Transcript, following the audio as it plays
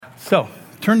So,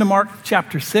 turn to Mark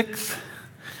chapter 6,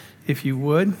 if you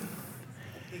would.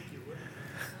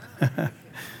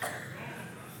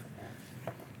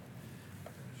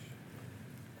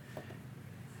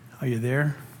 Are you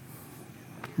there?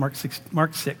 Mark 6.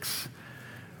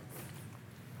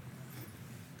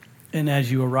 And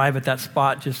as you arrive at that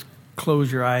spot, just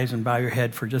close your eyes and bow your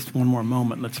head for just one more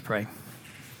moment. Let's pray.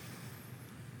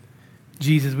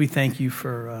 Jesus, we thank you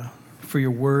for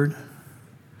your word.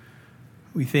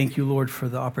 We thank you, Lord, for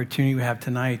the opportunity we have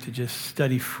tonight to just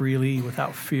study freely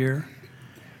without fear.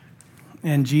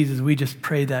 And Jesus, we just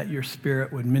pray that your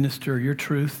Spirit would minister your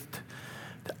truth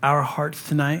to our hearts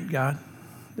tonight, God,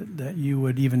 that you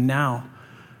would even now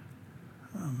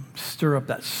stir up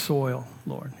that soil,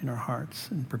 Lord, in our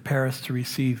hearts and prepare us to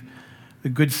receive the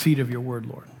good seed of your word,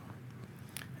 Lord.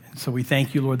 And so we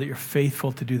thank you, Lord, that you're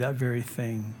faithful to do that very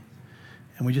thing.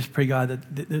 And we just pray, God,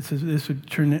 that this would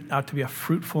turn out to be a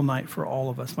fruitful night for all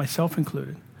of us, myself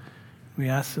included. We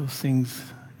ask those things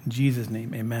in Jesus'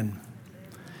 name, amen.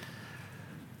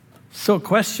 So a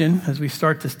question, as we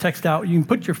start this text out, you can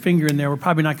put your finger in there. We're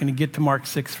probably not going to get to Mark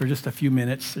 6 for just a few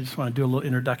minutes. I just want to do a little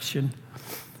introduction.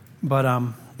 But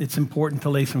it's important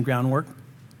to lay some groundwork.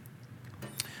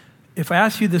 If I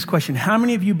ask you this question, how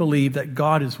many of you believe that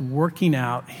God is working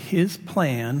out his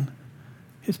plan,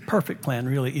 his perfect plan,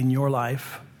 really, in your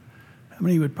life? How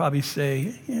many would probably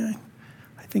say, yeah,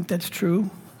 I think that's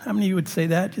true? How many of you would say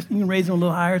that? Just you can raise them a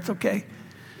little higher, it's okay.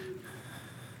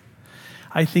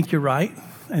 I think you're right.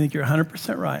 I think you're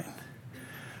 100% right.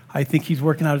 I think he's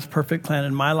working out his perfect plan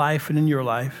in my life and in your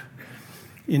life.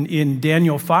 In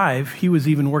Daniel 5, he was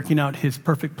even working out his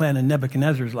perfect plan in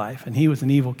Nebuchadnezzar's life, and he was an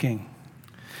evil king.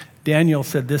 Daniel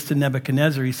said this to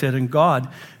Nebuchadnezzar. He said, "And God,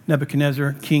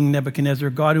 Nebuchadnezzar, King Nebuchadnezzar,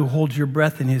 God who holds your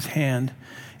breath in his hand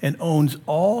and owns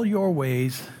all your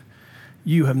ways,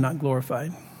 you have not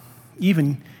glorified."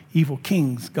 Even evil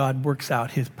kings, God works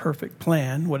out his perfect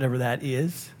plan, whatever that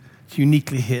is. It's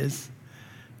uniquely his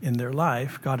in their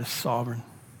life. God is sovereign.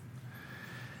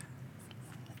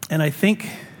 And I think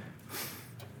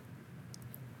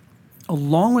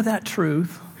along with that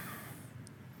truth,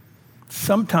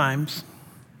 sometimes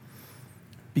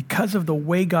because of the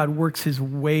way God works his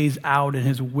ways out and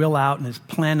his will out and his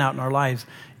plan out in our lives,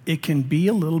 it can be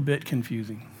a little bit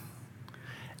confusing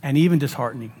and even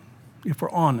disheartening. If we're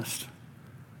honest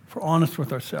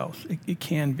with ourselves, it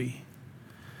can be.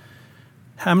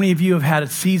 How many of you have had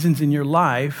seasons in your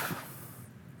life,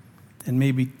 and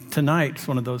maybe tonight's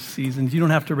one of those seasons? You don't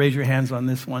have to raise your hands on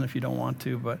this one if you don't want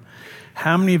to, but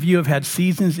how many of you have had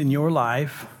seasons in your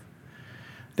life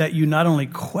that you not only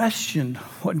questioned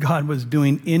what God was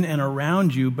doing in and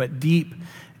around you, but deep,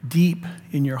 deep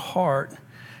in your heart,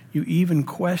 you even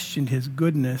questioned his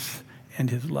goodness and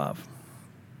his love?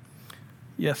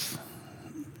 Yes,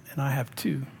 and I have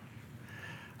too.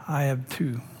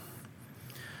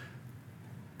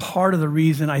 Part of the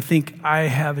reason I think I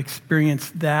have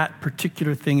experienced that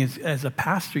particular thing is, as a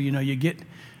pastor, you get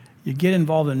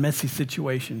involved in messy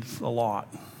situations a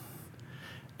lot.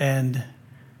 And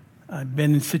I've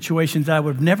been in situations I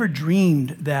would have never dreamed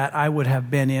that I would have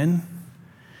been in.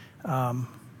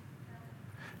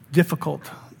 Difficult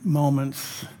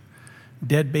moments,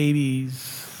 dead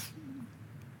babies,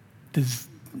 just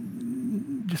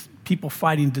people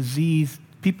fighting disease,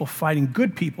 people fighting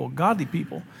good people, godly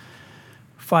people,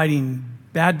 fighting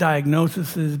bad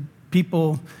diagnoses,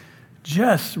 people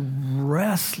just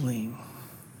wrestling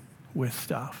with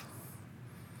stuff.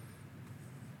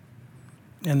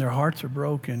 And their hearts are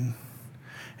broken,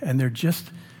 and they're just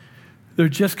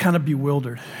kind of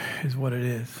bewildered is what it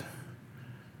is.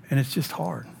 And it's just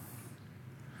hard.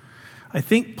 I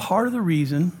think part of the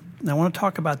reason, and I want to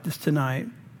talk about this tonight,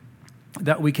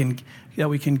 that we can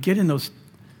get in those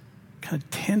kind of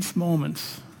tense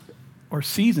moments or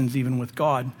seasons even with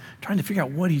God, trying to figure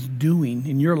out what he's doing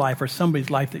in your life or somebody's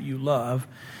life that you love,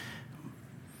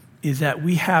 is that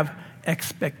we have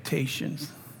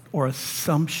expectations or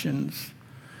assumptions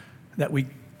that we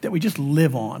just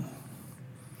live on.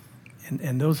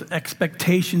 And those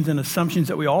expectations and assumptions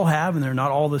that we all have, and they're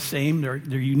not all the same, they're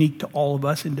unique to all of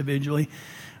us individually,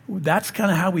 that's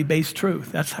kind of how we base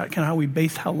truth. That's kind of how we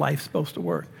base how life's supposed to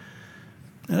work.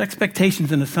 And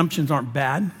expectations and assumptions aren't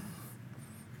bad.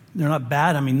 They're not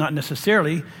bad. I mean, not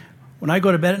necessarily. When I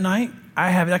go to bed at night, I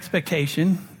have an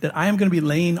expectation that I am going to be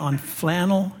laying on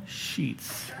flannel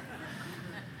sheets.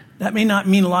 That may not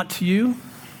mean a lot to you.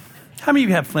 How many of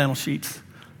you have flannel sheets?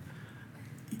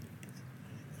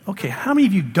 Okay, how many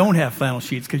of you don't have flannel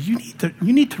sheets? Because you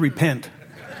need to repent.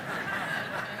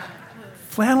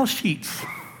 Flannel sheets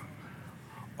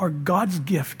are God's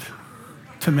gift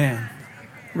to man,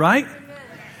 right?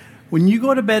 When you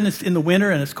go to bed and it's in the winter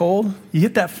and it's cold, you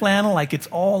hit that flannel like it's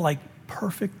all like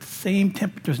perfect, same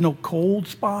temperature. There's no cold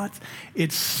spots.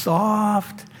 It's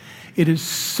soft. It is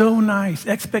so nice.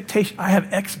 Expectation. I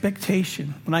have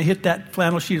expectation. When I hit that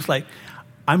flannel sheet, it's like,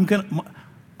 I'm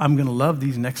gonna love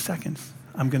these next seconds.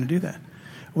 I'm gonna do that.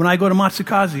 When I go to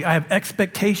Matsukaze, I have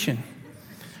expectation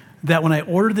that when I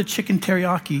order the chicken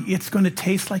teriyaki, it's going to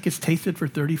taste like it's tasted for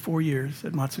 34 years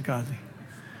at Matsukaze,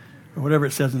 or whatever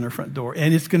it says in their front door,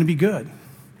 and it's going to be good.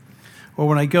 Or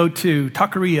when I go to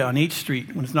Taqueria on 8th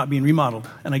Street when it's not being remodeled,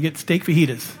 and I get steak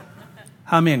fajitas.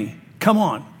 How many? Come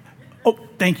on. Oh,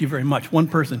 thank you very much. One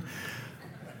person.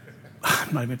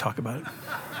 I'm not even going to talk about it.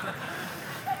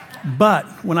 But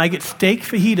when I get steak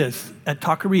fajitas at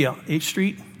Taqueria, 8th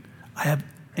Street, I have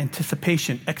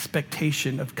anticipation,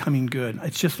 expectation of coming good.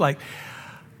 It's just like,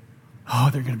 oh,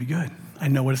 they're going to be good. I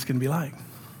know what it's going to be like.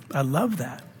 I love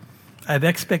that. I have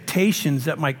expectations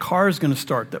that my car is going to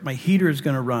start, that my heater is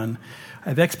going to run. I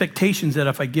have expectations that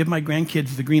if I give my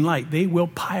grandkids the green light, they will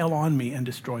pile on me and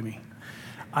destroy me.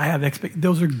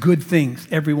 Those are good things,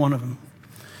 every one of them.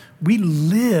 We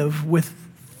live with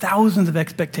thousands of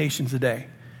expectations a day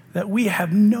that we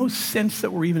have no sense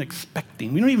that we're even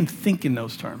expecting. We don't even think in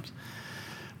those terms.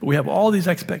 But we have all these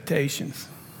expectations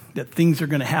that things are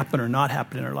going to happen or not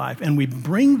happen in our life. And we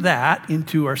bring that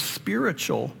into our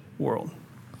spiritual world.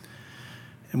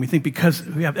 And we think because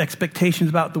we have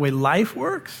expectations about the way life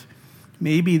works,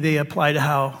 maybe they apply to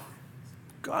how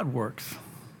God works.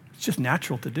 It's just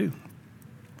natural to do.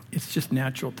 It's just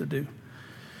natural to do.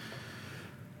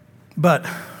 But,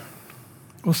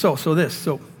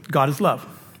 so God is love.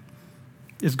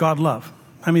 Is God love?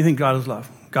 How many think God is love?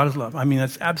 God is love. I mean,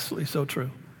 that's absolutely so true.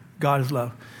 God is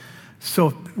love.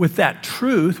 So with that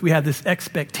truth, we have this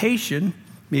expectation,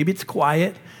 maybe it's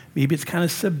quiet, maybe it's kind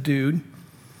of subdued,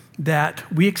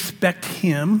 that we expect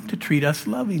him to treat us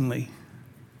lovingly,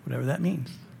 whatever that means.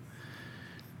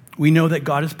 We know that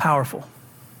God is powerful.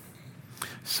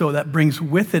 So that brings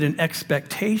with it an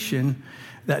expectation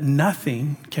that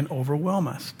nothing can overwhelm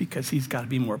us because he's got to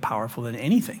be more powerful than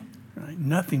anything. Right?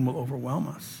 Nothing will overwhelm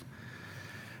us.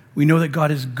 We know that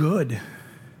God is good.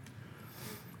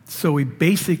 So we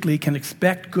basically can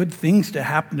expect good things to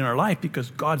happen in our life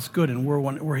because God's good and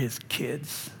we're his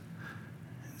kids.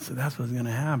 So that's what's going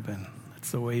to happen.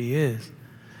 That's the way he is.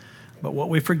 But what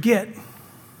we forget,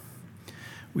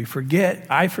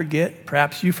 I forget,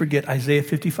 perhaps you forget, Isaiah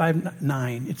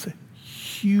 55:9. It's a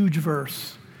huge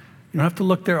verse. You don't have to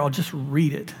look there. I'll just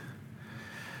read it.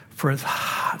 For as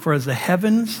the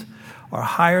heavens are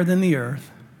higher than the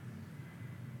earth,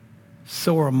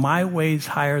 so are my ways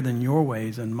higher than your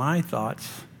ways, and my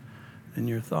thoughts than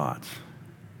your thoughts.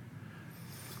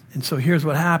 And so here's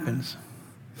what happens.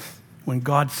 When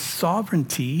God's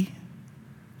sovereignty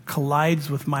collides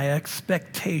with my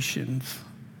expectations,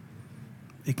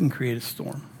 it can create a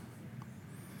storm.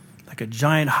 Like a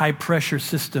giant high-pressure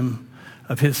system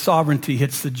of his sovereignty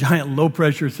hits the giant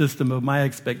low-pressure system of my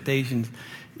expectations,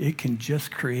 it can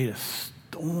just create a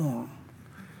storm.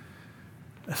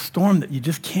 A storm that you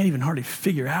just can't even hardly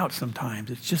figure out sometimes.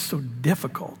 It's just so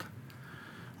difficult.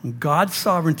 When God's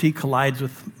sovereignty collides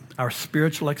with our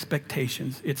spiritual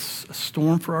expectations, it's a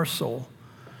storm for our soul,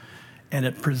 and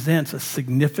it presents a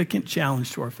significant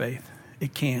challenge to our faith.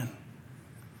 It can.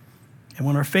 And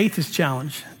when our faith is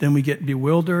challenged, then we get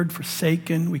bewildered,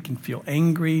 forsaken. We can feel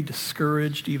angry,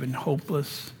 discouraged, even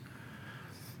hopeless.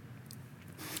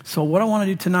 So what I want to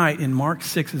do tonight in Mark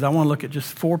 6 is I want to look at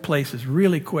just 4 places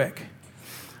really quick.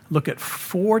 Look at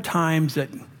 4 times that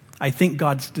I think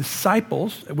God's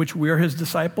disciples, which we are his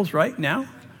disciples right now,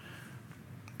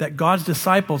 that God's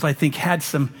disciples, I think, had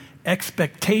some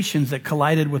expectations that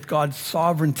collided with God's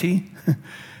sovereignty.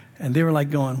 And they were like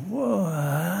going,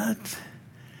 what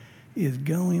is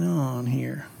going on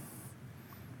here?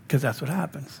 Because that's what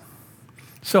happens.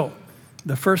 So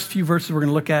the first few verses we're going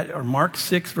to look at are Mark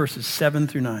 6, verses 7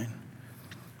 through 9.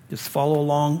 Just follow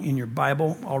along in your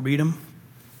Bible. I'll read them.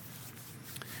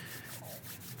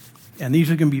 And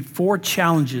these are going to be 4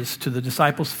 challenges to the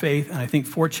disciples' faith, and I think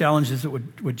 4 challenges that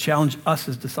would challenge us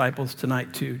as disciples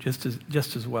tonight too, just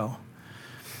as well.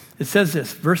 It says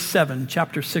this, verse 7,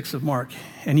 chapter 6 of Mark,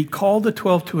 and he called the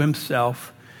 12 to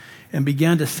himself and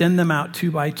began to send them out 2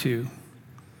 by 2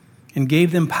 and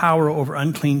gave them power over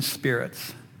unclean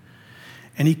spirits.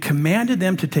 And he commanded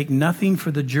them to take nothing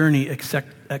for the journey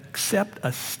except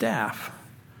a staff,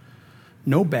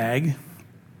 no bag,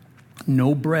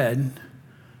 no bread,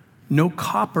 no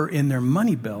copper in their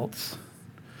money belts,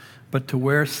 but to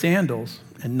wear sandals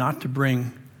and not to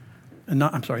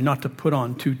put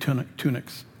on 2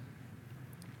 tunics.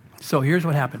 So here's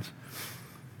what happens.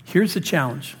 Here's the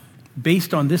challenge.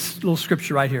 based on this little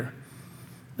scripture right here.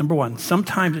 Number one,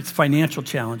 sometimes it's financial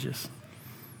challenges.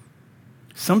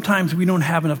 Sometimes we don't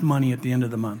have enough money at the end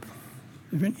of the month.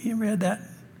 Have you ever had that?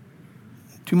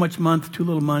 Too much month, too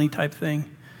little money type thing.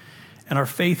 And our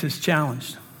faith is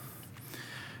challenged.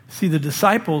 See, the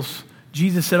disciples,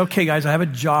 Jesus said, okay, guys, I have a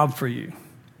job for you.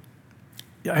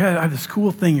 I have this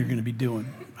cool thing you're going to be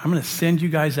doing. I'm going to send you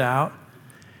guys out.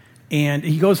 And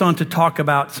he goes on to talk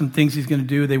about some things he's going to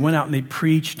do. They went out and they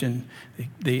preached, and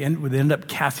they ended up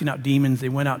casting out demons. They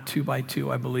went out 2 by 2,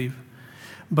 I believe.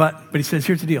 But he says,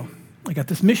 here's the deal. I got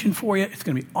this mission for you. It's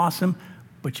going to be awesome,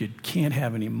 but you can't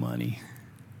have any money.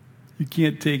 You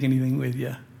can't take anything with you.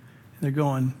 And they're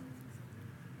going,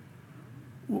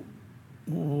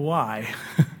 why?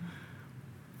 Am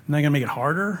I going to make it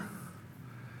harder?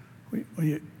 What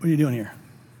are you doing here?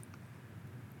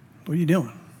 What are you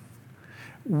doing?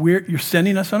 You're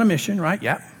sending us on a mission, right?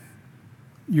 Yeah.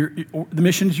 The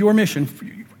mission's your mission.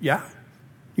 Yeah.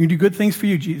 You can do good things for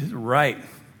you, Jesus. Right.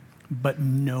 But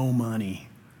no money.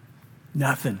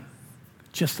 Nothing.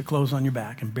 Just the clothes on your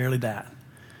back, and barely that.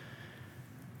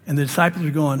 And the disciples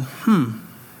are going,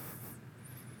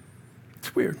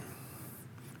 it's weird.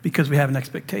 Because we have an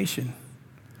expectation.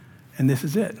 And this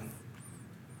is it.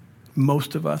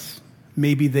 Most of us,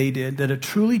 maybe they did, that a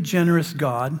truly generous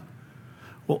God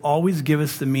will always give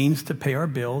us the means to pay our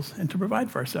bills and to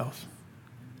provide for ourselves.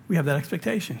 We have that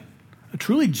expectation. A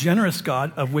truly generous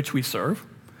God, of which we serve,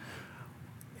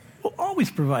 will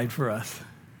always provide for us,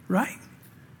 right?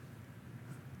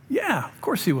 Yeah, of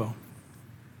course he will.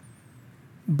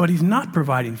 But he's not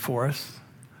providing for us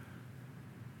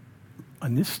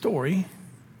on this story,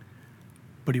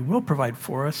 but he will provide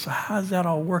for us. So how does that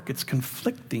all work? It's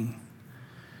conflicting.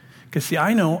 Because see,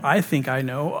 I think I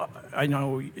know,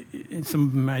 and some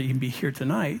of them might even be here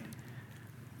tonight,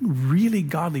 really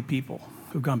godly people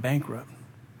who've gone bankrupt.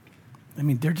 I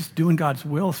mean, they're just doing God's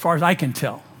will as far as I can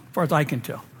tell.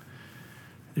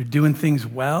 They're doing things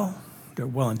well. They're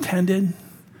well-intended.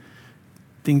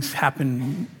 Things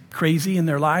happen crazy in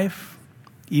their life,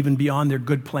 even beyond their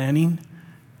good planning,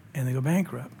 and they go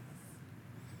bankrupt.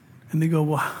 And they go,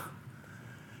 well,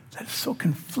 that's so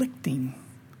conflicting.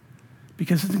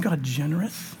 Because isn't God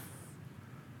generous?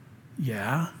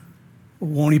 Yeah. Well,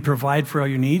 won't he provide for all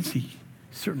your needs? He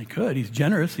certainly could. He's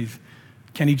generous.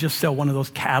 Can he just sell one of those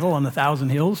cattle on 1,000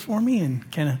 hills for me and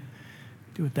kind of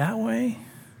do it that way?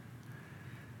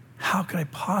 How could I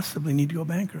possibly need to go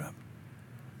bankrupt?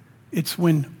 It's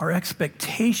when our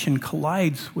expectation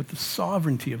collides with the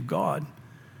sovereignty of God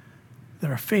that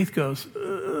our faith goes,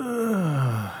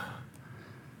 ugh,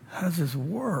 how does this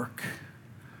work?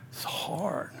 It's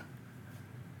hard.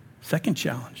 Second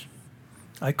challenge.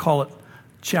 I call it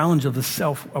challenge of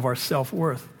our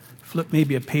self-worth. Flip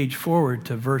maybe a page forward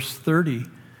to verse 30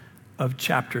 of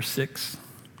chapter 6.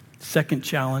 Second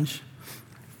challenge.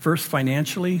 First,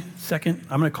 financially. Second,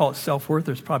 I'm going to call it self-worth.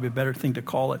 There's probably a better thing to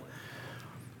call it.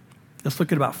 Let's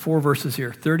look at about 4 verses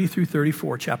here, 30 through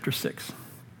 34, chapter 6.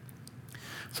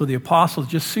 So the apostles,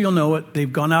 just so you'll know it,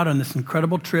 they've gone out on this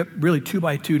incredible trip, really 2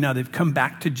 by 2. Now they've come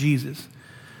back to Jesus.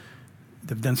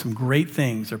 They've done some great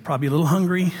things. They're probably a little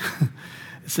hungry.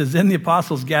 It says, then the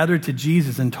apostles gathered to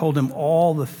Jesus and told him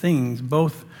all the things,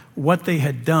 both what they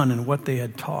had done and what they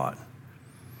had taught.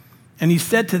 And he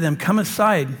said to them, come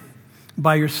aside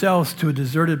by yourselves to a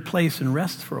deserted place and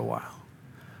rest for a while.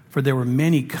 For there were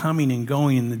many coming and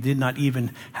going, and they did not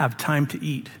even have time to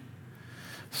eat.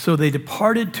 So they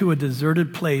departed to a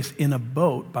deserted place in a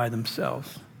boat by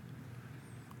themselves.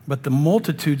 But the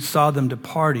multitude saw them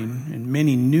departing, and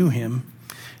many knew him,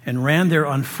 and ran there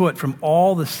on foot from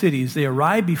all the cities. They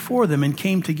arrived before them and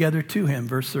came together to him.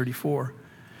 Verse 34.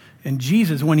 And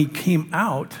Jesus, when he came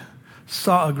out,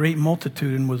 saw a great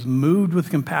multitude and was moved with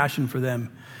compassion for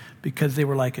them, because they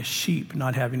were like a sheep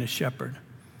not having a shepherd.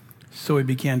 So he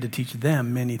began to teach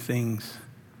them many things.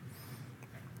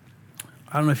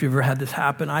 I don't know if you've ever had this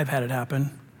happen. I've had it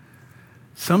happen.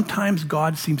 Sometimes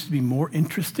God seems to be more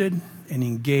interested and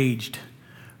engaged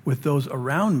with those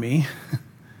around me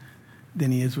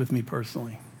than he is with me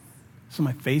personally. So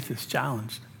my faith is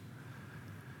challenged.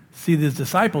 See, these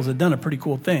disciples had done a pretty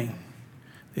cool thing.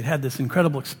 They'd had this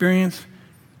incredible experience.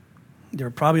 They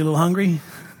were probably a little hungry.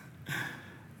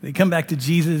 They come back to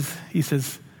Jesus. He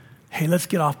says, hey, let's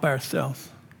get off by ourselves.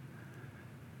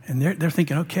 And they're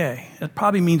thinking, okay, that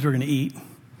probably means we're going to eat.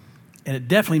 And it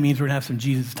definitely means we're going to have some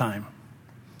Jesus time.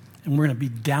 And we're going to be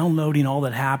downloading all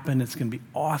that happened. It's going to be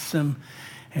awesome.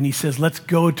 And he says, let's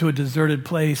go to a deserted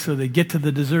place. So they get to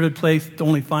the deserted place,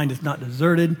 only find it's not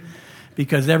deserted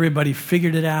because everybody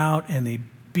figured it out, and they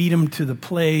beat him to the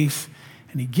place.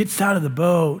 And he gets out of the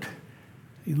boat.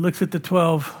 He looks at the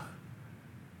 12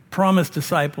 promised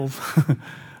disciples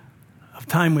of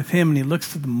time with him, and he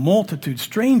looks to the multitude,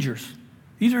 strangers.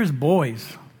 These are his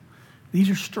boys. These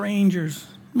are strangers,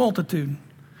 multitude.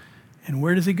 And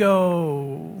where does he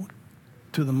go?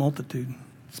 To the multitude.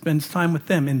 Spends time with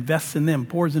them, invests in them,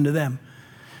 pours into them.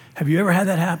 Have you ever had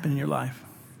that happen in your life?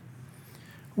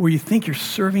 Where you think you're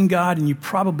serving God, and you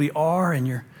probably are, and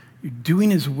you're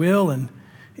doing his will,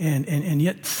 and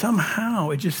yet somehow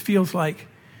it just feels like,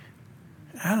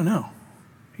 I don't know,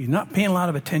 he's not paying a lot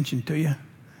of attention to you.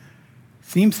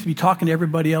 Seems to be talking to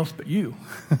everybody else but you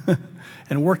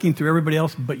and working through everybody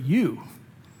else but you.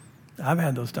 I've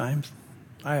had those times.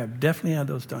 I have definitely had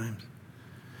those times.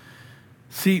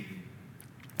 See,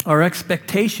 our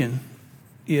expectation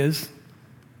is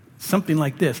something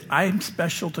like this. I'm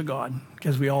special to God,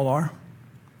 because we all are.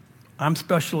 I'm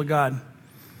special to God.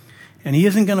 And he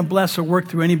isn't going to bless or work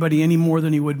through anybody any more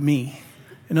than he would me.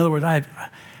 In other words,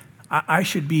 I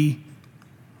should be,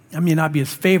 I may not be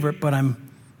his favorite, but I'm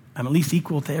at least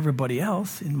equal to everybody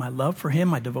else in my love for him,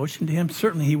 my devotion to him.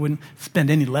 Certainly he wouldn't spend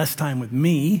any less time with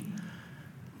me,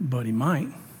 but he might.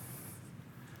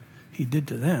 He did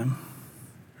to them.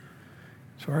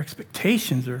 So our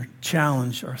expectations are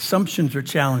challenged, our assumptions are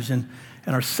challenged, and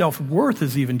our self-worth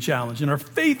is even challenged, and our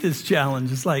faith is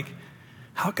challenged. It's like,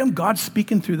 how come God's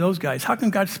speaking through those guys? How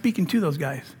come God's speaking to those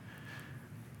guys?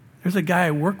 There's a guy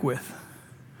I work with.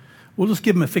 We'll just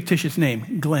give him a fictitious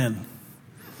name, Glenn.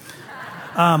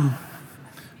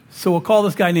 So we'll call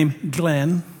this guy named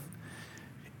Glenn.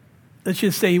 Let's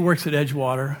just say he works at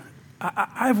Edgewater.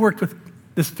 I've worked with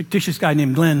this fictitious guy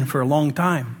named Glenn for a long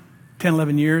time, 10,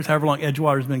 11 years, however long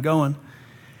Edgewater's been going.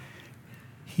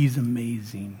 He's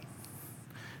amazing.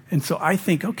 And so I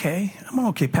think, okay, I'm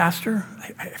okay, Pastor.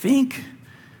 I think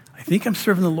I'm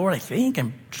serving the Lord. I think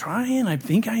I'm trying. I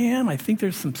think I am. I think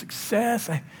there's some success.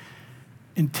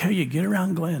 Until you get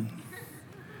around Glenn.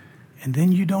 And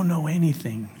then you don't know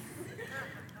anything.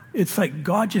 It's like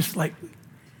God just like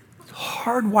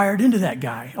hardwired into that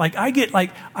guy. Like I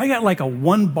got like a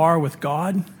 1 bar with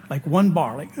God, like 1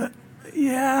 bar. Like,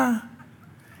 yeah.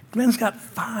 Glenn's got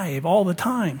 5 all the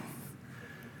time.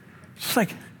 Just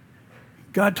like,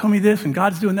 God told me this and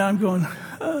God's doing that. I'm going,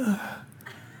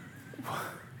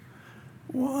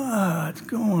 what's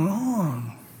going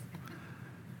on?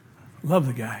 Love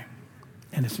the guy.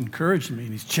 And it's encouraged me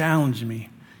and he's challenged me.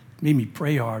 Made me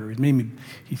pray harder.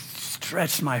 He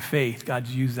stretched my faith.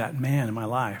 God's used that man in my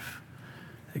life,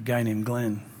 a guy named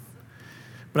Glenn.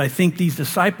 But I think these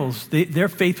disciples, their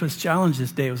faith was challenged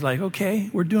this day. It was like,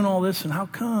 okay, we're doing all this, and how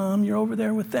come you're over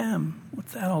there with them?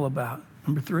 What's that all about?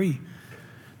 Number three.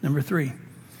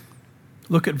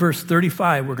 Look at verse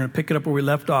 35. We're going to pick it up where we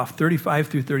left off, 35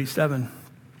 through 37.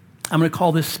 I'm going to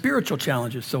call this spiritual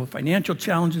challenges. So financial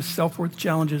challenges, self-worth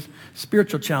challenges,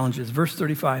 spiritual challenges. Verse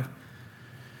 35.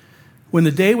 When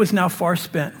the day was now far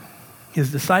spent,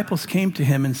 his disciples came to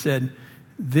him and said,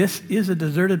 "This is a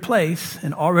deserted place,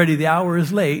 and already the hour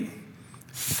is late.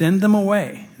 Send them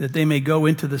away, that they may go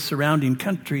into the surrounding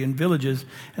country and villages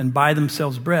and buy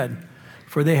themselves bread,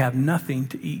 for they have nothing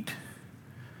to eat."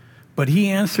 But he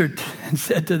answered and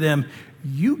said to them,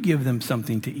 "You give them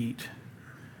something to eat."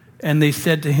 And they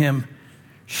said to him,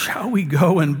 "Shall we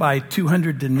go and buy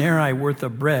 200 denarii worth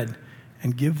of bread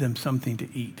and give them something to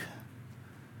eat?"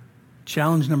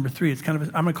 Challenge number 3. It's kind of,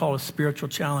 I'm going to call it a spiritual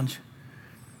challenge.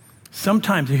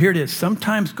 Sometimes, here it is,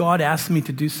 sometimes God asks me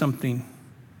to do something.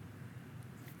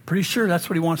 Pretty sure that's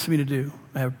what he wants me to do.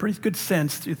 I have a pretty good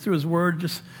sense through his word,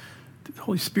 just the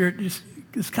Holy Spirit,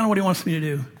 it's kind of what he wants me to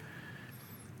do.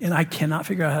 And I cannot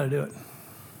figure out how to do it.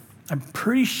 I'm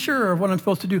pretty sure of what I'm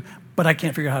supposed to do, but I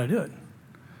can't figure out how to do it.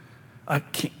 I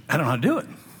don't know how to do it.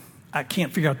 I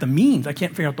can't figure out the means. I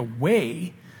can't figure out the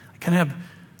way. I kind of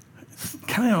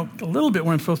know a little bit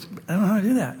what I'm supposed to, I don't know how to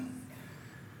do that.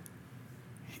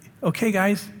 Okay,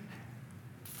 guys,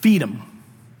 feed them.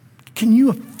 Can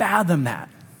you fathom that?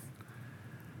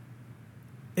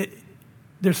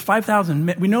 There's 5,000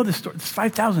 men. We know this story. There's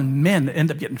 5,000 men that end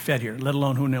up getting fed here, let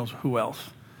alone who knows who else.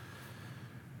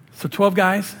 So 12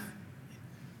 guys,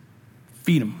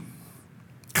 feed them.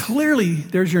 Clearly,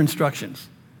 there's your instructions.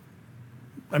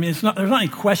 I mean, there's not any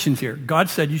questions here. God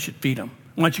said you should feed them.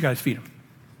 Why don't you guys feed them?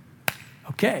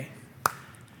 Okay.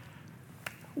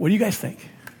 What do you guys think?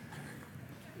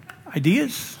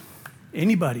 Ideas?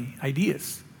 Anybody?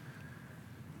 Ideas?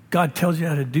 God tells you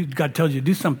to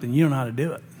do something. You don't know how to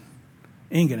do it.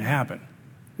 Ain't going to happen.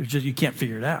 It's just you can't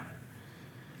figure it out.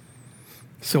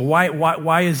 So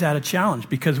why is that a challenge?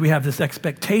 Because we have this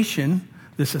expectation,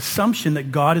 this assumption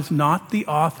that God is not the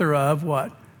author of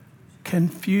what?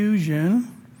 Confusion.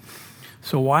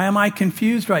 So why am I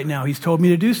confused right now? He's told me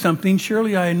to do something.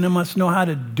 Surely I must know how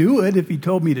to do it if he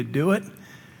told me to do it.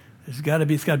 It's got to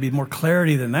be more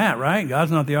clarity than that, right?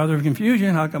 God's not the author of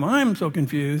confusion. How come I'm so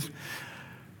confused?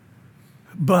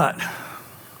 But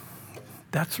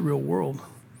that's the real world,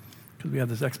 because we have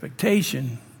this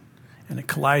expectation, and it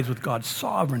collides with God's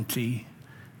sovereignty,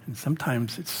 and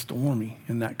sometimes it's stormy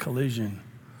in that collision.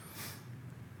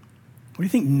 What do you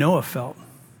think Noah felt?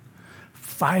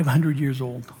 500 years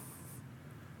old.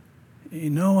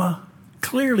 Noah,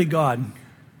 clearly God,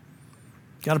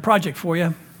 got a project for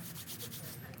you.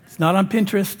 It's not on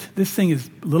Pinterest. This thing is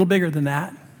a little bigger than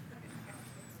that.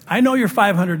 I know you're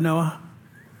 500, Noah.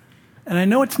 And I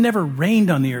know it's never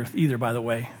rained on the earth either, by the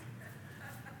way.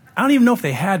 I don't even know if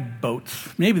they had boats.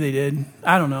 Maybe they did.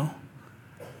 I don't know.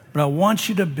 But I want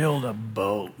you to build a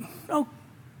boat. Oh.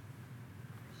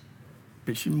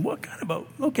 Fishing, what kind of boat?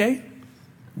 Okay.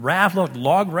 Raft,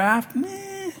 log raft?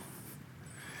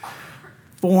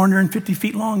 450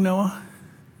 feet long, Noah.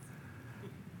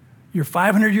 You're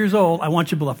 500 years old. I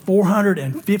want you to build a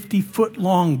 450-foot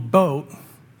long boat.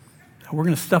 And we're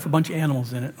going to stuff a bunch of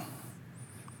animals in it.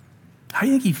 How do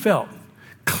you think he felt?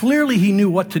 Clearly he knew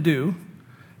what to do.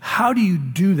 How do you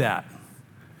do that?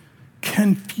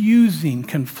 Confusing,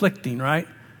 conflicting, right?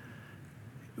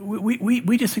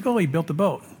 We just think, oh, he built the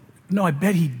boat. No, I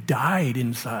bet he died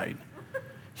inside.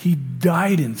 He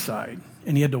died inside.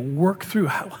 And he had to work through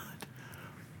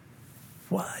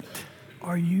what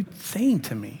are you saying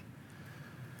to me?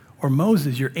 Or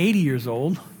Moses, you're 80 years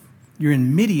old. You're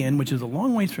in Midian, which is a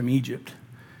long ways from Egypt.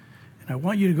 And I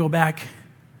want you to go back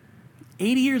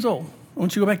 80 years old. I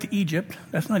want you to go back to Egypt.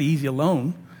 That's not easy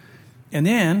alone. And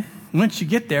then, once you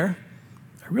get there,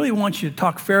 I really want you to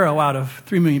talk Pharaoh out of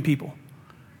 3 million people.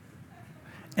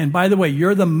 And by the way,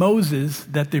 you're the Moses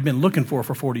that they've been looking for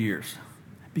 40 years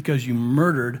because you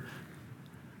murdered.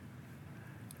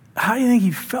 How do you think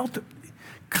he felt?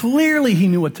 Clearly he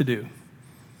knew what to do.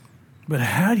 But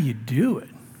how do you do it?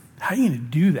 How are you going to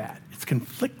do that? It's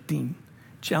conflicting,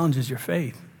 challenges your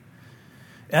faith.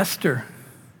 Esther,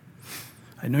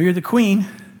 I know you're the queen,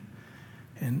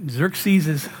 and Xerxes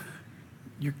is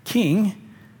your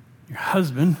king, your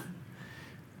husband,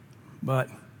 but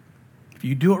if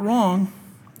you do it wrong,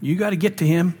 you got to get to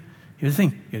him. Here's the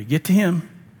thing, you got to get to him,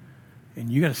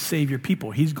 and you got to save your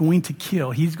people. He's going to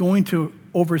kill. He's going to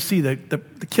oversee the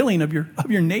killing of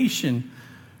your nation.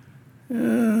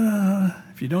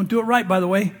 If you don't do it right, by the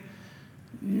way,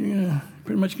 you're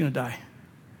pretty much going to die.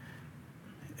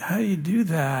 How do you do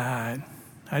that?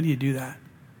 How do you do that?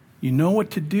 You know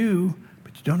what to do,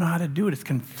 but you don't know how to do it. It's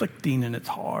conflicting and it's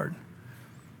hard.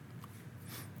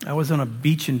 I was on a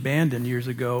beach in Bandon years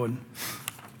ago, and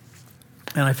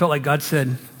I felt like God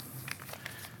said,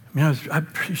 I'm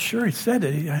pretty sure he said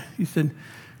it. He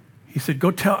said,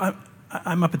 go tell,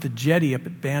 I'm up at the jetty up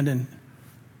at Bandon,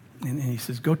 and he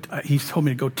says, he told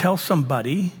me to go tell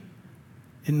somebody,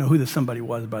 didn't know who the somebody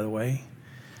was, by the way,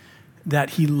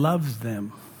 that he loves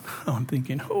them. I'm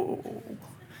thinking,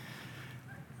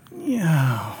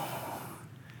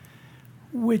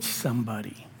 which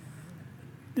somebody?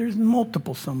 There's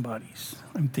multiple somebodies,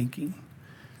 I'm thinking.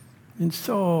 And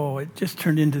so it just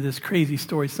turned into this crazy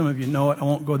story. Some of you know it. I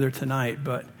won't go there tonight,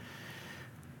 but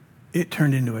it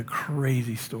turned into a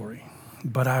crazy story.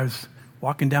 But I was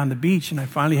walking down the beach, and I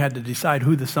finally had to decide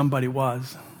who the somebody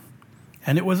was.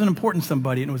 And it was an important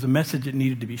somebody, and it was a message that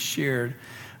needed to be shared.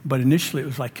 But initially, it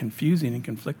was like confusing and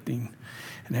conflicting.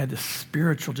 And I had this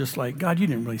spiritual, just like, God, you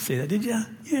didn't really say that, did you?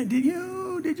 Yeah, did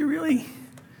you? Did you really?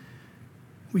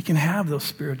 We can have those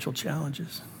spiritual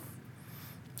challenges.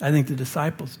 I think the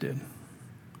disciples did.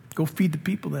 Go feed the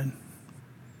people then.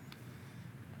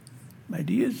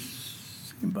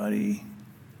 Ideas? Anybody?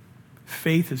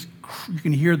 Faith is, you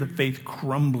can hear the faith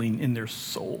crumbling in their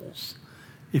souls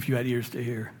if you had ears to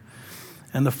hear.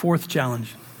 And the fourth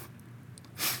challenge.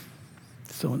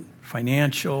 So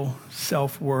financial,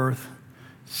 self-worth,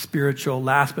 spiritual,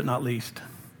 last but not least.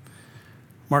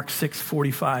 Mark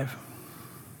 6:45.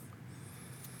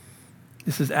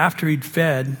 This is after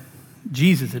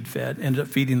Jesus had fed, ended up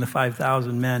feeding the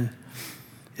 5,000 men.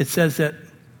 It says that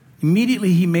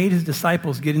immediately he made his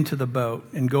disciples get into the boat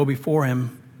and go before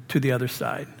him to the other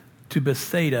side, to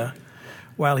Bethsaida,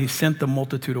 while he sent the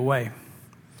multitude away.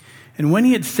 And when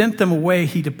he had sent them away,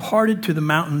 he departed to the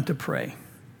mountain to pray.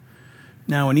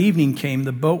 Now when evening came,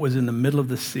 the boat was in the middle of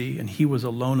the sea, and he was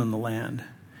alone on the land.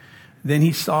 Then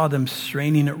he saw them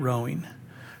straining at rowing,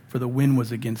 for the wind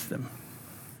was against them.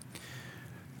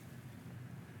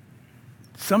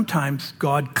 Sometimes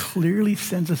God clearly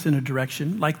sends us in a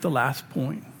direction, like the last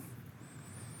point.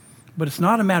 But it's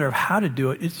not a matter of how to do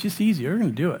it. It's just easier. We're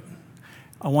going to do it.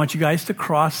 I want you guys to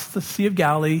cross the Sea of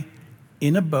Galilee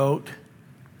in a boat,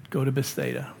 go to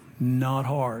Bethsaida. Not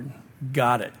hard.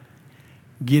 Got it.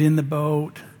 Get in the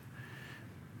boat.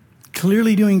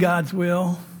 Clearly doing God's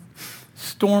will.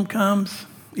 Storm comes.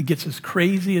 It gets as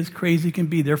crazy can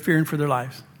be. They're fearing for their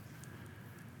lives.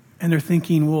 And they're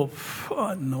thinking, well,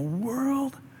 what in the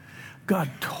world?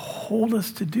 God told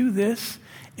us to do this,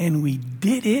 and we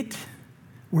did it.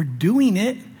 We're doing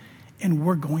it, and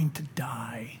we're going to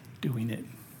die doing it.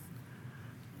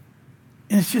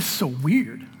 And it's just so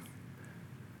weird.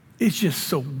 It's just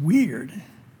so weird.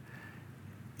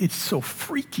 It's so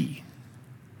freaky.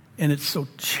 And it's so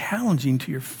challenging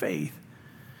to your faith.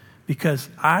 Because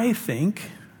I think,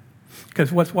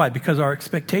 why? Because our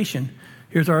expectation,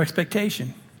 here's our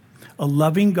expectation. A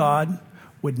loving God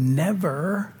would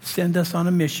never send us on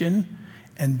a mission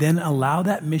and then allow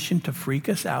that mission to freak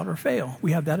us out or fail.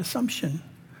 We have that assumption.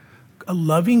 A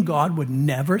loving God would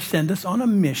never send us on a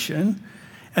mission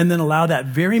and then allow that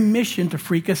very mission to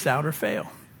freak us out or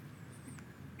fail.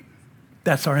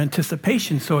 That's our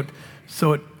anticipation. So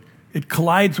it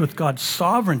collides with God's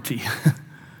sovereignty.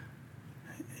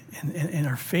 and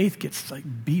our faith gets like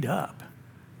beat up.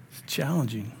 It's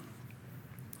challenging.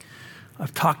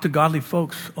 I've talked to godly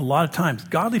folks a lot of times.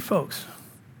 Godly folks,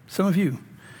 some of you.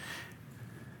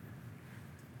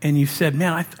 And you said,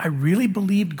 man, I really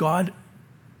believed God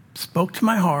spoke to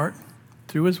my heart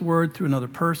through his word, through another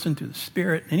person, through the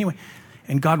Spirit. Anyway,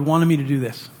 and God wanted me to do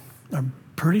this. I'm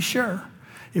pretty sure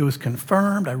it was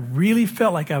confirmed. I really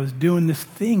felt like I was doing this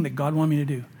thing that God wanted me to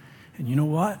do. And you know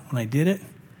what? When I did it,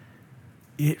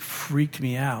 it freaked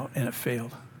me out and it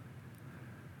failed.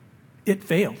 It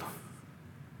failed.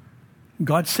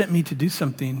 God sent me to do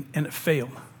something and it failed.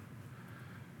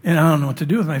 And I don't know what to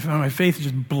do with my faith is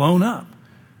just blown up.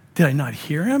 Did I not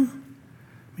hear him?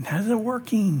 I mean, how's it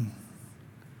working?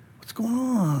 What's going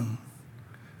on?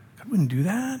 God wouldn't do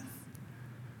that.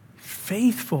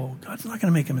 Faithful. God's not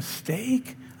going to make a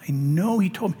mistake. I know he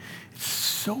told me. It's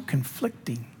so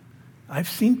conflicting. I've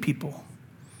seen people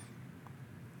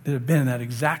that have been in that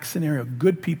exact scenario.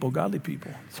 Good people, godly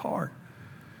people. It's hard.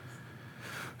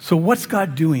 So what's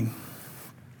God doing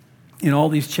in all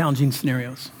these challenging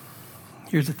scenarios?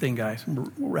 Here's the thing, guys.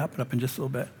 We'll wrap it up in just a little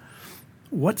bit.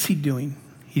 What's he doing?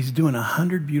 He's doing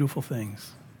 100 beautiful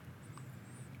things.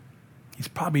 He's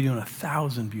probably doing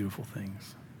 1,000 beautiful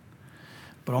things.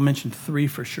 But I'll mention 3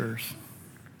 for sure.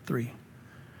 3.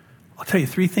 I'll tell you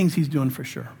 3 things he's doing for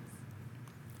sure.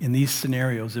 In these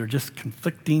scenarios, they're just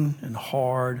conflicting and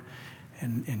hard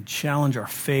and challenge our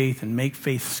faith and make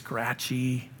faith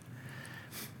scratchy.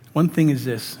 One thing is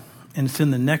this, and it's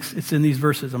in these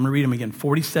verses. I'm going to read them again,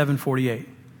 47, 48.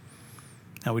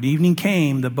 Now, when evening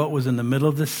came, the boat was in the middle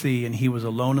of the sea, and he was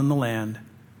alone on the land.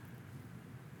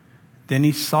 Then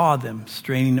he saw them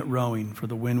straining at rowing, for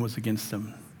the wind was against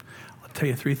them. I'll tell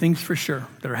you 3 things for sure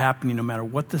that are happening no matter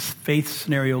what this faith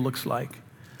scenario looks like.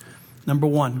 Number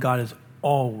 1, God is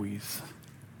always,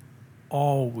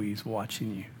 always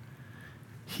watching you.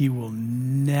 He will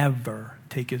never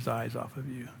take his eyes off of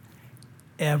you,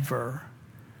 ever,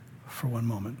 for one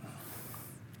moment.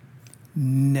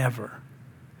 Never,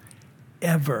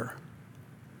 ever,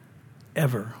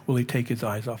 ever will he take his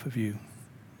eyes off of you.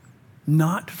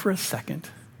 Not for a second,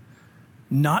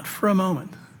 not for a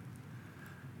moment.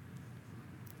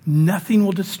 Nothing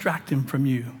will distract him from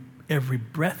you. Every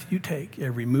breath you take,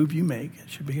 every move you make, it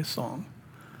should be a song.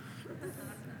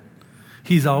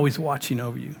 He's always watching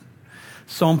over you.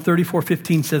 Psalm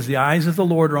 34:15 says, the eyes of the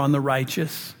Lord are on the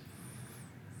righteous.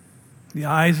 The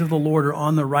eyes of the Lord are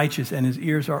on the righteous, and his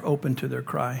ears are open to their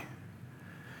cry.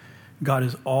 God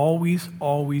is always,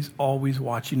 always, always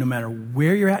watching. No matter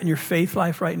where you're at in your faith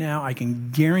life right now, I can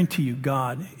guarantee you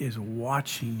God is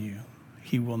watching you.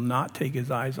 He will not take his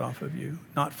eyes off of you.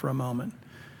 Not for a moment.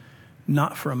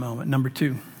 Not for a moment. Number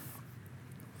 2,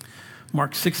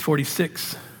 Mark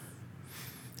 6:46.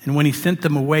 And when he sent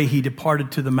them away, he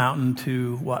departed to the mountain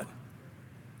to what?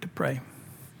 To pray.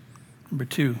 Number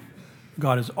 2,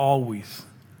 God is always,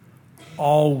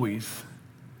 always,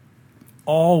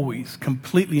 always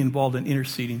completely involved in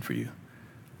interceding for you.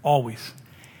 Always.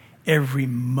 Every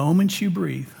moment you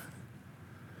breathe,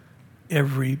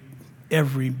 every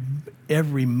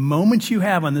moment you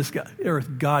have on this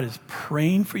earth, God is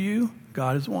praying for you.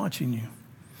 God is watching you.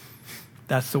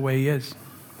 That's the way he is.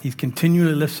 He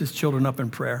continually lifts his children up in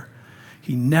prayer.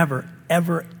 He never,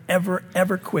 ever, ever,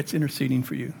 ever quits interceding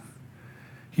for you.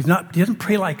 He doesn't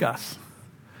pray like us.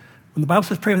 When the Bible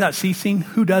says pray without ceasing,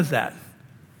 who does that?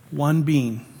 One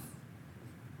being.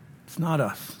 It's not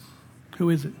us. Who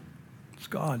is it? It's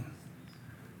God.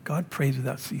 God prays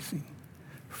without ceasing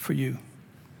for you.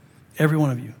 Every one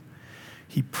of you.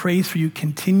 He prays for you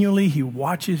continually. He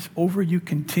watches over you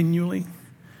continually.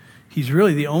 He's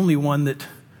really the only one that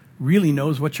really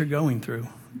knows what you're going through.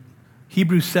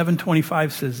 Hebrews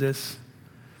 7:25 says this,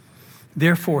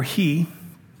 therefore he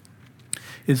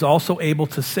is also able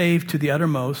to save to the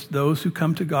uttermost those who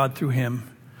come to God through him,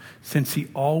 since he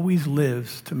always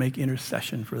lives to make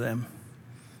intercession for them.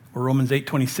 Or Romans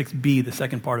 8:26b, the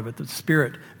second part of it, the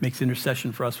Spirit makes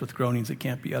intercession for us with groanings that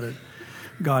can't be uttered.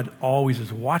 God always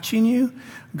is watching you.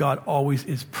 God always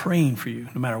is praying for you,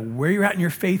 no matter where you're at in your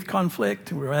faith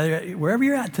conflict, wherever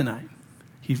you're at tonight.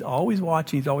 He's always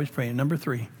watching. He's always praying. Number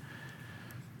 3,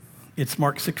 it's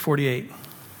Mark 6:48.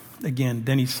 Again,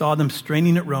 then he saw them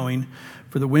straining at rowing,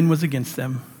 for the wind was against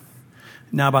them.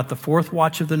 Now about the 4th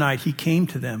watch of the night, he came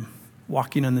to them,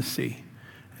 walking on the sea,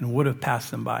 and would have passed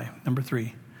them by. Number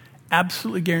 3,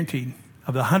 absolutely guaranteed,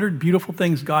 of the 100 beautiful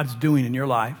things God's doing in your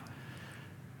life,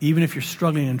 even if you're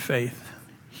struggling in faith,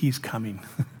 he's coming.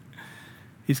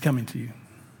 He's coming to you.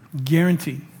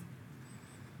 Guaranteed.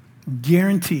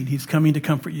 Guaranteed he's coming to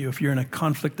comfort you if you're in a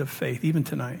conflict of faith, even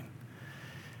tonight.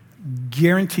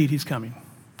 Guaranteed he's coming.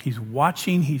 He's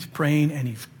watching, he's praying, and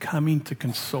he's coming to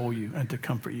console you and to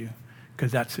comfort you,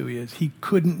 because that's who he is. He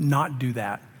couldn't not do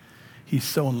that. He's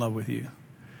so in love with you.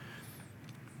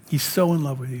 He's so in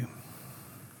love with you.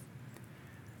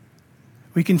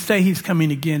 We can say he's coming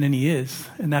again, and he is,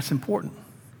 and that's important.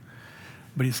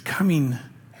 But he's coming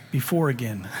before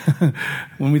again.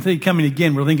 When we think coming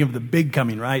again, we're thinking of the big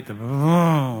coming, right?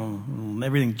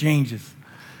 Everything changes.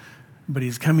 But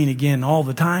he's coming again all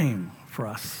the time for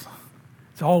us.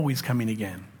 It's always coming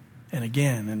again and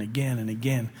again and again and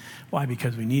again. Why?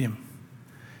 Because we need him.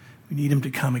 We need him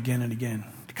to come again and again,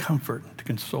 to comfort, to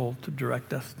console, to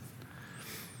direct us.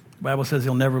 The Bible says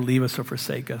he'll never leave us or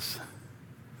forsake us.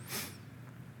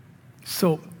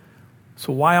 So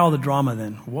why all the drama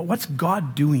then? What's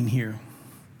God doing here?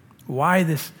 Why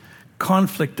this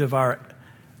conflict of our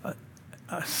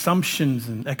assumptions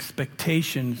and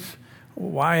expectations?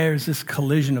 Why is this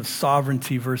collision of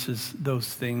sovereignty versus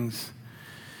those things?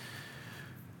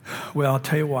 Well, I'll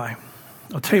tell you why.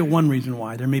 I'll tell you one reason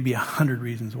why. There may be 100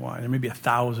 reasons why. There may be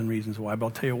 1,000 reasons why, but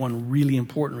I'll tell you one really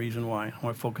important reason why. I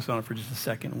want to focus on it for just a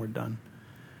second and we're done.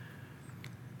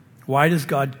 Why does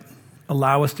God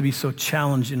allow us to be so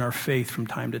challenged in our faith from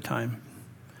time to time?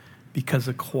 Because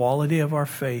the quality of our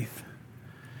faith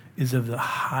is of the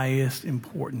highest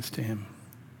importance to him.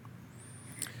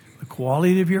 The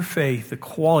quality of your faith, the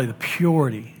quality, the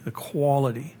purity, the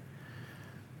quality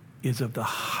is of the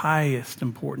highest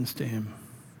importance to him.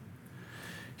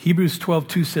 Hebrews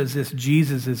 12:2 says this,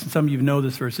 Jesus is, some of you know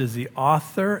this verse, is the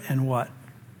author and what?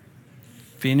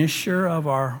 Finisher of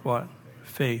our what?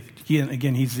 Faith.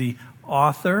 Again, he's the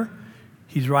author.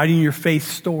 He's writing your faith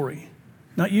story,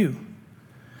 not you.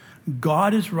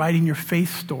 God is writing your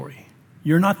faith story.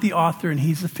 You're not the author and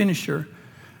he's the finisher.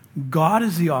 God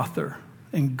is the author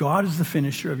and God is the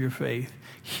finisher of your faith.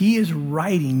 He is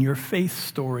writing your faith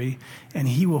story and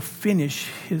he will finish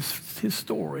his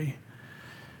story.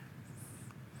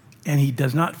 And he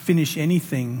does not finish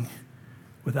anything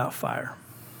without fire.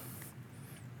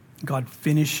 God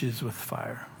finishes with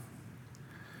fire.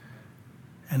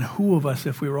 And who of us,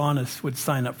 if we were honest, would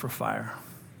sign up for fire?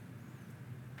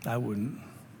 I wouldn't.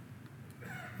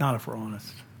 Not if we're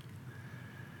honest.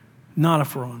 Not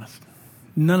if we're honest.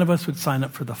 None of us would sign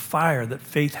up for the fire that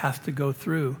faith has to go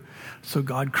through. So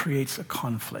God creates a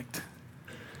conflict.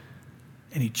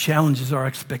 And he challenges our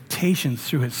expectations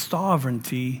through his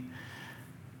sovereignty.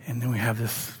 And then we have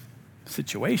this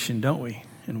situation, don't we?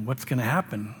 And what's going to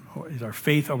happen? Are we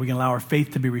going to allow our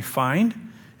faith to be refined?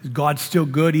 Is God still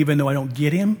good even though I don't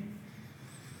get him?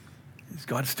 Is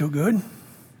God still good?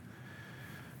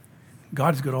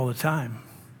 God's good all the time.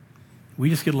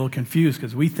 We just get a little confused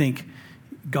because we think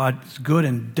God's good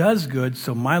and does good,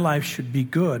 so my life should be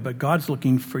good, but God's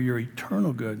looking for your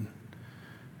eternal good.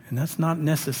 And that's not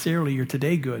necessarily your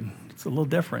today good. It's a little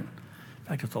different. In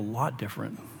fact, it's a lot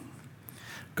different.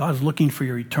 God's looking for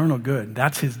your eternal good.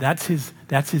 That's his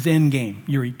end game,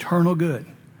 your eternal good.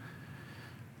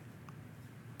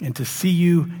 And to see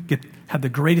you have the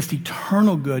greatest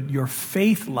eternal good, your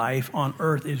faith life on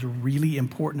earth is really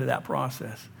important to that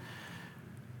process.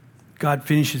 God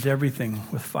finishes everything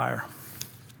with fire.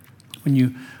 When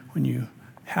you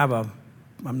have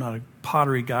I'm not a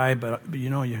pottery guy, but you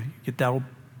know, you get that old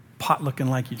pot looking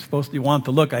like you want it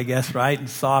to look, I guess, right? And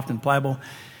soft and pliable.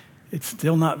 It's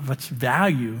still not much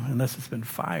value unless it's been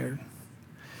fired.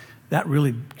 That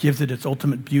really gives it its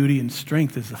ultimate beauty and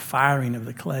strength, is the firing of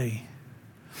the clay.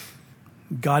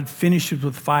 God finishes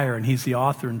with fire, and he's the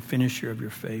author and finisher of your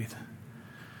faith.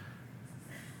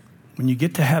 When you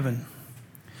get to heaven,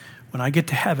 when we get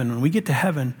to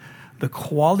heaven, the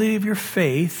quality of your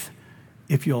faith,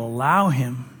 if you'll allow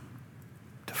him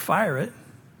to fire it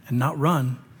and not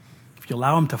run, if you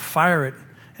allow him to fire it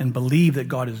and believe that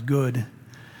God is good,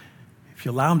 if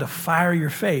you allow him to fire your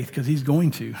faith, because he's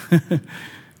going to,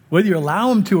 whether you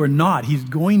allow him to or not, he's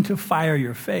going to fire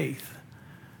your faith.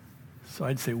 So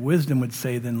I'd say wisdom would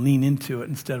say then lean into it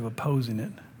instead of opposing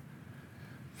it.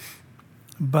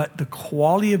 But the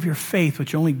quality of your faith,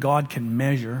 which only God can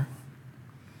measure,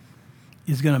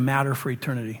 is going to matter for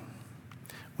eternity.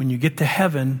 When you get to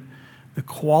heaven, the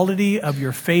quality of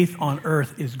your faith on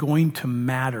earth is going to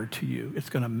matter to you. It's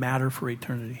going to matter for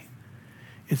eternity.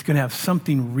 It's going to have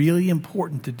something really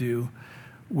important to do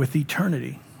with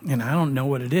eternity. And I don't know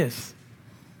what it is.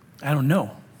 I don't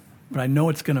know. But I know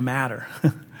it's going to matter.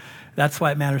 That's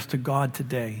why it matters to God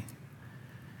today.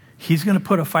 He's going to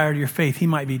put a fire to your faith. He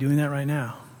might be doing that right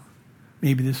now.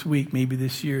 Maybe this week, maybe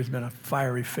this year has been a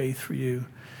fiery faith for you,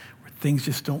 where things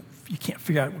just you can't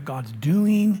figure out what God's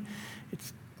doing.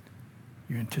 It's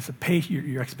your anticipation,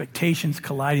 your expectations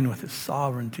colliding with his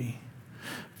sovereignty.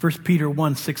 1 Peter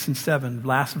 1, 6 and 7,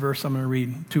 last verse I'm going to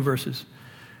read, 2 verses.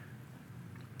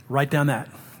 Write down that.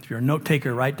 If you're a note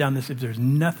taker, write down this. If there's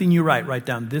nothing you write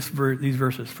down these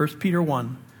verses. 1 Peter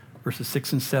 1, verses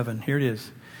 6 and 7. Here it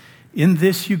is. In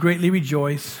this you greatly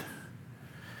rejoice,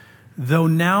 though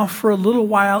now for a little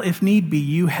while, if need be,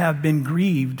 you have been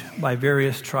grieved by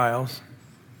various trials,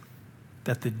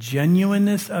 that the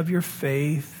genuineness of your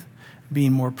faith,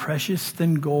 being more precious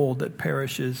than gold that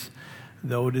perishes,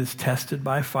 though it is tested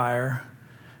by fire,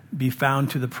 be found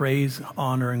to the praise,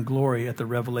 honor, and glory at the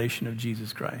revelation of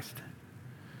Jesus Christ.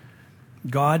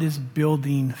 God is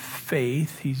building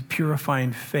faith. He's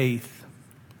purifying faith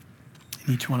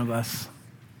in each one of us.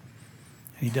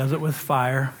 And he does it with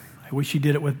fire. I wish he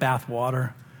did it with bath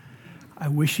water. I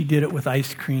wish he did it with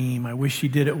ice cream. I wish he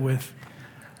did it with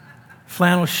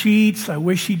flannel sheets. I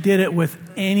wish he did it with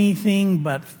anything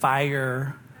but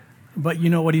fire. But you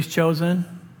know what he's chosen?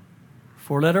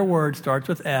 4-letter word, starts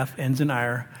with F, ends in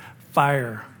IR.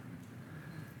 Fire.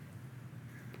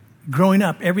 Growing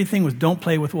up, everything was don't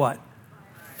play with what?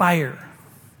 Fire.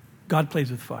 God plays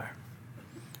with fire.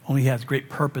 Only he has great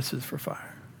purposes for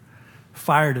fire.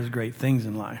 Fire does great things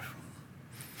in life.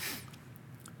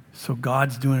 So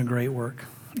God's doing a great work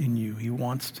in you. He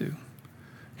wants to.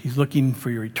 He's looking for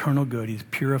your eternal good. He's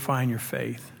purifying your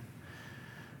faith.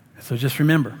 So just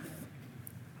remember,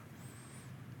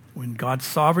 when God's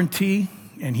sovereignty,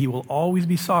 and he will always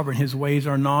be sovereign, his ways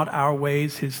are not our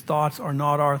ways, his thoughts are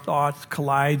not our thoughts,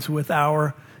 collides with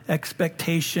our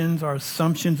expectations, our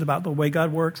assumptions about the way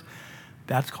God works,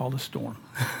 that's called a storm.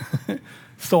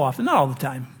 So often, not all the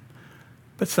time,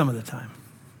 but some of the time.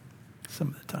 Some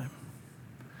of the time.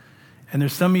 And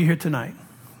there's some of you here tonight,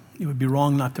 it would be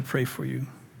wrong not to pray for you.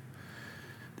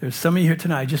 There's some of you here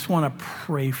tonight, I just want to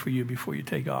pray for you before you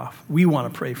take off. We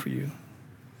want to pray for you.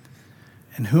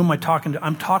 And who am I talking to?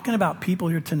 I'm talking about people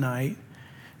here tonight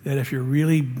that if you're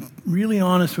really, really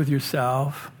honest with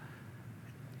yourself,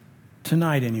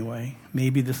 tonight anyway,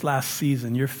 maybe this last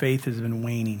season, your faith has been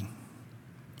waning.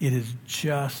 It has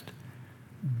just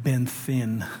been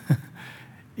thin.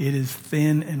 It is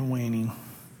thin and waning.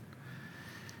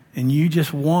 And you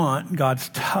just want God's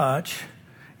touch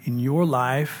in your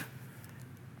life,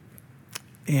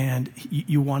 and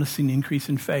you want to see an increase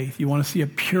in faith. You want to see a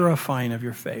purifying of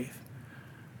your faith.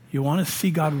 You want to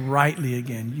see God rightly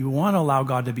again. You want to allow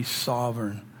God to be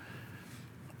sovereign.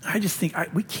 I just think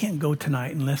we can't go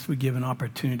tonight unless we give an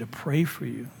opportunity to pray for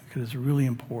you, because it's really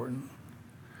important.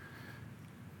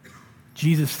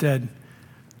 Jesus said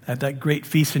at that great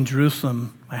feast in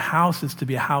Jerusalem, my house is to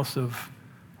be a house of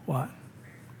what?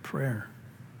 Prayer.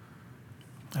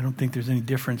 I don't think there's any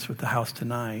difference with the house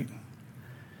tonight.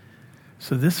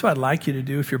 So this is what I'd like you to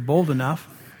do. If you're bold enough,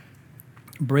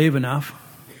 brave enough,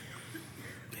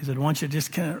 he said, I want you to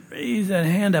just kind of raise that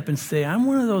hand up and say, I'm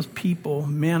one of those people,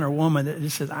 man or woman, that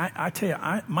just says, I tell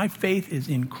you, my faith is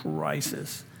in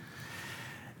crisis.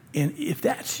 And if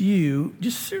that's you,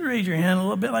 just raise your hand a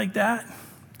little bit like that.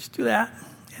 Just do that.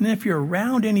 And then if you're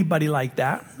around anybody like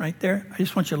that, right there, I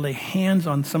just want you to lay hands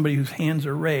on somebody whose hands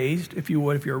are raised, if you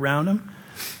would, if you're around them.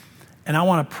 And I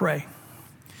want to pray,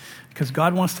 because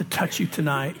God wants to touch you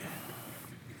tonight.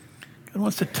 God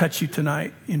wants to touch you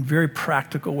tonight in very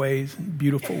practical ways,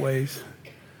 beautiful ways.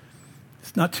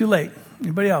 It's not too late.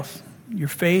 Anybody else? Your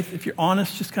faith, if you're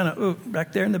honest, just kind of,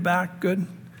 back there in the back, good.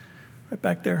 Right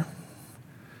back there.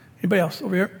 Anybody else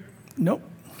over here? Nope.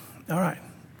 All right.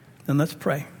 Then let's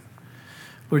pray.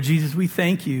 Lord Jesus, we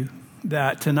thank you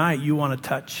that tonight you want to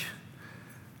touch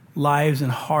lives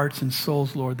and hearts and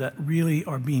souls, Lord, that really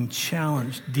are being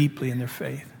challenged deeply in their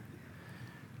faith.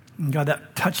 And God,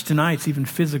 that touch tonight's even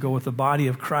physical with the body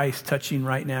of Christ touching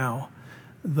right now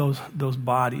those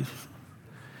bodies.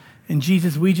 And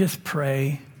Jesus, we just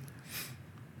pray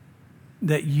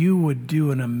that you would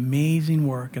do an amazing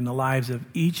work in the lives of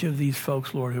each of these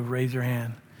folks, Lord, who've raised their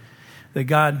hand. That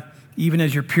God, even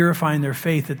as you're purifying their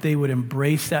faith, that they would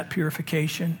embrace that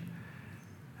purification,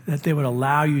 that they would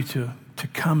allow you to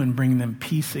come and bring them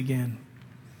peace again.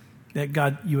 That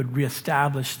God, you would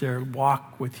reestablish their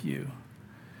walk with you.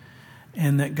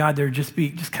 And that God, there'd just be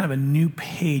just kind of a new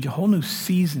page, a whole new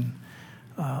season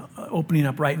opening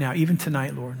up right now, even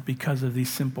tonight, Lord, because of these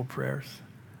simple prayers.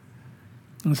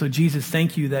 And so, Jesus,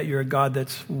 thank you that you're a God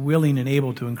that's willing and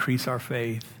able to increase our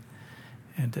faith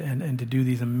and to do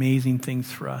these amazing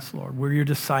things for us, Lord. We're your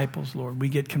disciples, Lord. We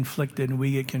get conflicted and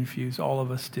we get confused. All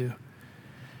of us do.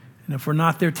 And if we're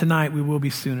not there tonight, we will be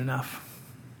soon enough.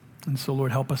 And so,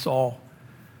 Lord, help us all.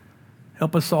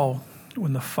 Help us all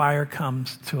when the fire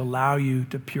comes to allow you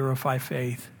to purify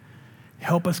faith.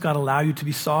 Help us, God, allow you to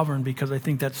be sovereign, because I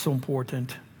think that's so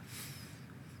important.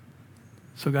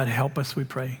 So, God, help us, we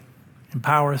pray.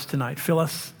 Empower us tonight. Fill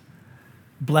us.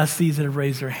 Bless these that have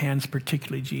raised their hands,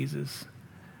 particularly Jesus.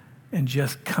 And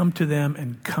just come to them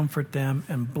and comfort them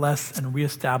and bless and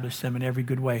reestablish them in every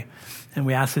good way. And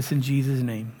we ask this in Jesus'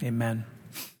 name. Amen.